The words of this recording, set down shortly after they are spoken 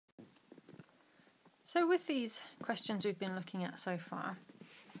So with these questions we've been looking at so far,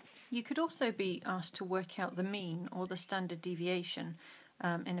 you could also be asked to work out the mean or the standard deviation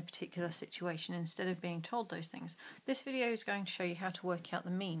in a particular situation instead of being told those things. This video is going to show you how to work out the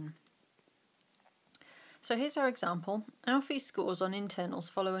mean. So here's our example. Alfie's scores on internals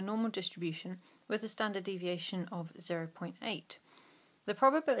follow a normal distribution with a standard deviation of 0.8. The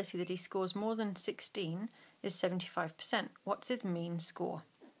probability that he scores more than 16 is 75%. What's his mean score?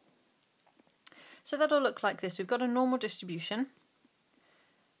 So that'll look like this. We've got a normal distribution.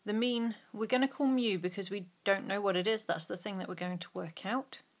 The mean we're going to call mu because we don't know what it is. That's the thing that we're going to work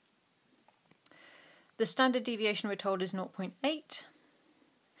out. The standard deviation we're told is 0.8.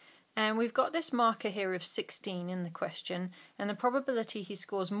 And we've got this marker here of 16 in the question, and the probability he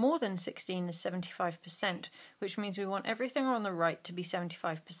scores more than 16 is 75%, which means we want everything on the right to be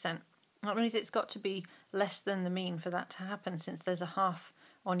 75%. That means it's got to be less than the mean for that to happen, since there's a half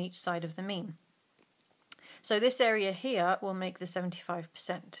on each side of the mean. So this area here will make the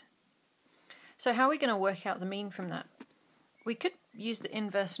 75%. So how are we going to work out the mean from that? We could use the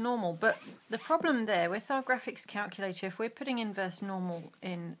inverse normal, but the problem there with our graphics calculator, if we're putting inverse normal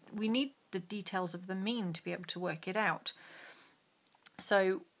in, we need the details of the mean to be able to work it out.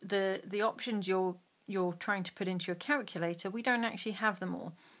 So the options you're trying to put into your calculator, we don't actually have them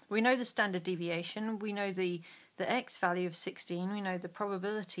all. We know the standard deviation, we know the x value of 16, we know the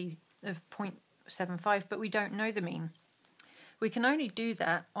probability of 0.75, but we don't know the mean. We can only do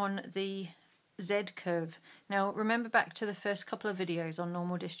that on the z-curve. Now remember back to the first couple of videos on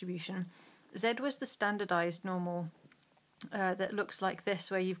normal distribution. Z was the standardized normal that looks like this,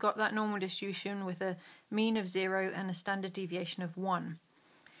 where you've got that normal distribution with a mean of 0 and a standard deviation of 1.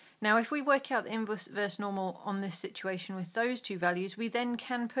 Now if we work out the inverse normal on this situation with those two values, we then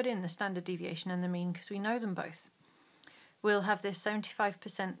can put in the standard deviation and the mean because we know them both. We'll have this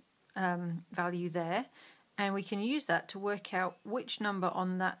 75% value there, and we can use that to work out which number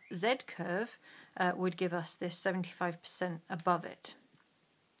on that z-curve would give us this 75% above it.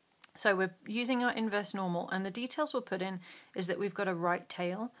 So we're using our inverse normal, and the details we'll put in is that we've got a right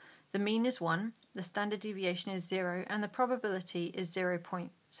tail, the mean is 1, the standard deviation is 0, and the probability is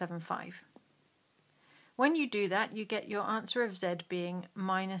 0.75. When you do that, you get your answer of z being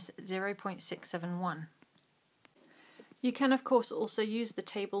minus 0.671. You can of course also use the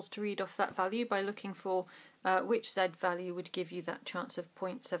tables to read off that value by looking for which z value would give you that chance of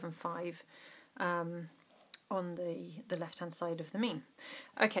 0.75 on the left hand side of the mean.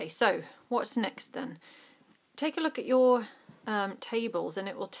 Okay, so what's next then? Take a look at your tables and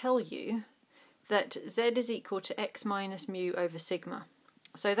it will tell you that z is equal to x minus mu over sigma.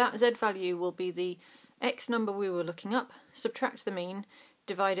 So that z value will be the x number we were looking up, subtract the mean,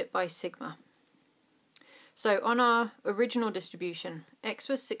 divide it by sigma. So on our original distribution, x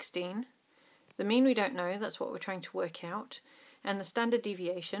was 16, the mean we don't know, that's what we're trying to work out, and the standard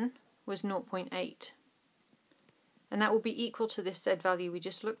deviation was 0.8. And that will be equal to this z value we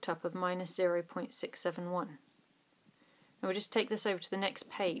just looked up of minus 0.671. And we'll just take this over to the next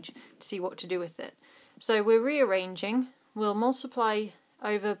page to see what to do with it. So we're rearranging, we'll multiply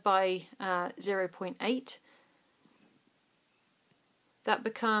over by 0.8. That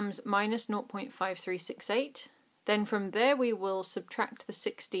becomes minus 0.5368. Then from there we will subtract the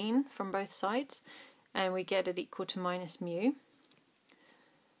 16 from both sides and we get it equal to minus mu.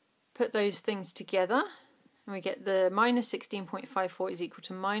 Put those things together and we get the minus 16.54 is equal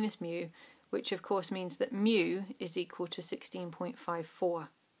to minus mu, which of course means that mu is equal to 16.54.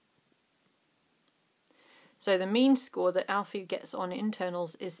 So the mean score that Alfie gets on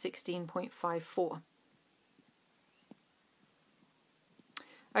internals is 16.54.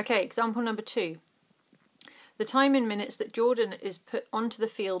 Okay, example number 2. The time in minutes that Jordan is put onto the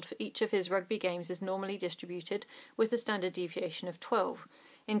field for each of his rugby games is normally distributed with a standard deviation of 12.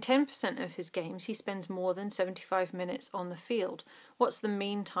 In 10% of his games he spends more than 75 minutes on the field. What's the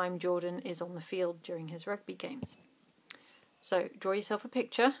mean time Jordan is on the field during his rugby games? So draw yourself a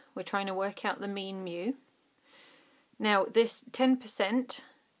picture. We're trying to work out the mean mu. Now this 10%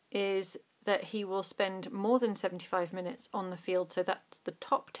 is that he will spend more than 75 minutes on the field, so that's the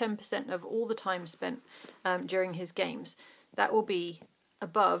top 10% of all the time spent during his games. That will be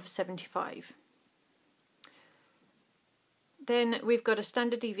above 75. Then we've got a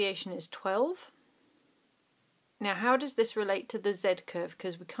standard deviation is 12. Now how does this relate to the z-curve?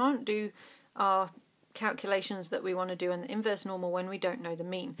 Because we can't do our calculations that we want to do in the inverse normal when we don't know the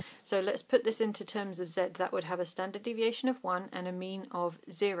mean. So let's put this into terms of z. That would have a standard deviation of 1 and a mean of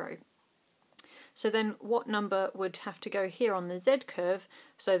 0. So then what number would have to go here on the z-curve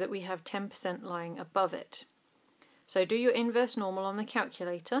so that we have 10% lying above it? So do your inverse normal on the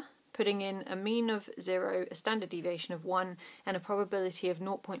calculator, putting in a mean of 0, a standard deviation of 1, and a probability of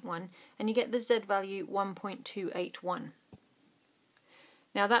 0.1, and you get the z value 1.281.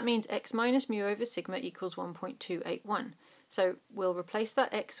 Now that means x minus mu over sigma equals 1.281. So we'll replace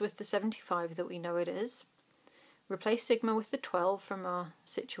that x with the 75 that we know it is, replace sigma with the 12 from our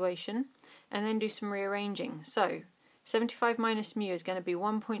situation, and then do some rearranging. So 75 minus mu is going to be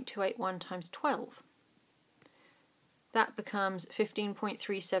 1.281 times 12. That becomes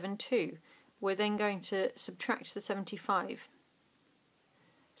 15.372. We're then going to subtract the 75.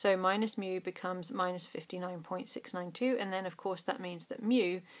 So minus mu becomes minus 59.692, and then of course that means that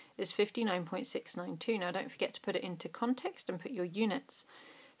mu is 59.692. Now don't forget to put it into context and put your units.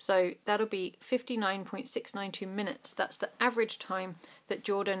 So that'll be 59.692 minutes. That's the average time that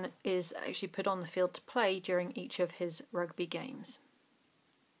Jordan is actually put on the field to play during each of his rugby games.